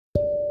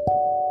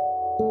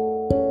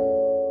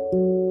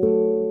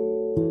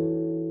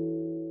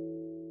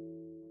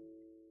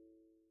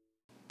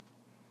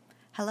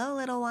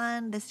little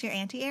one. This is your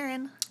Auntie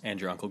Erin.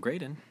 And your Uncle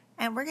Graydon.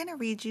 And we're going to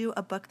read you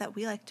a book that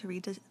we like to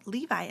read to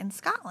Levi in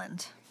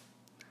Scotland.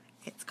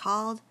 It's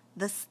called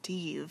The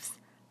Steves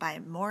by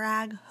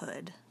Morag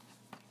Hood.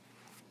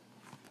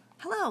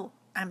 Hello,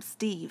 I'm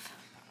Steve.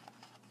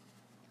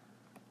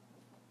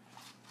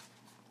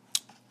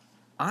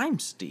 I'm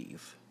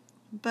Steve.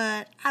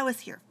 But I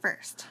was here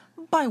first.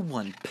 By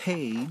one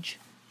page.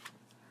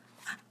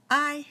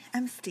 I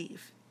am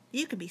Steve.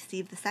 You could be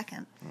Steve the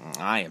second.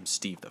 I am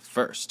Steve the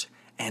first,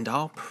 and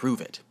I'll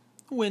prove it.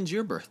 When's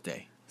your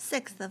birthday?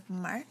 6th of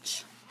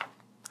March.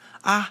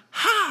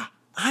 Aha!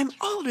 I'm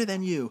older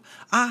than you.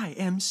 I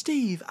am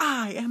Steve.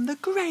 I am the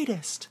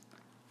greatest.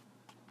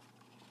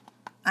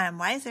 I am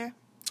wiser.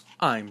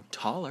 I'm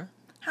taller.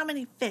 How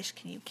many fish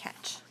can you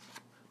catch?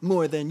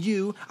 More than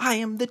you. I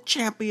am the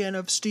champion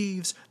of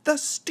Steves, the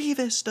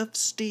Stevest of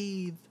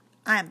Steve.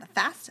 I am the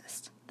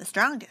fastest, the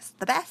strongest,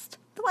 the best,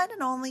 the one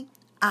and only.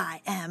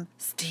 I am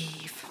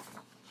Steve.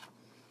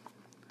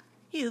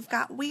 You've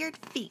got weird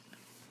feet.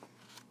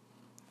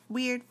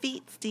 Weird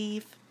feet,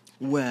 Steve.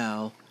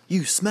 Well,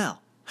 you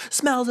smell.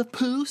 Smells of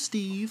poo,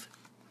 Steve.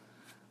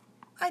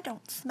 I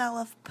don't smell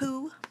of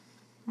poo.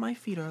 My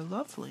feet are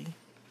lovely.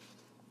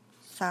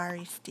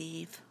 Sorry,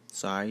 Steve.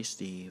 Sorry,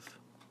 Steve.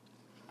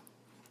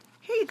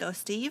 Here you go,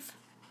 Steve.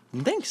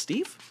 Thanks,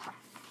 Steve.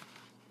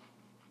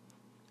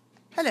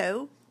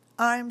 Hello,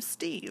 I'm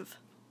Steve.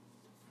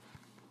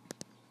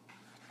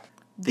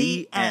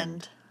 The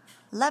end.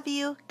 Love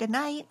you. Good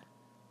night.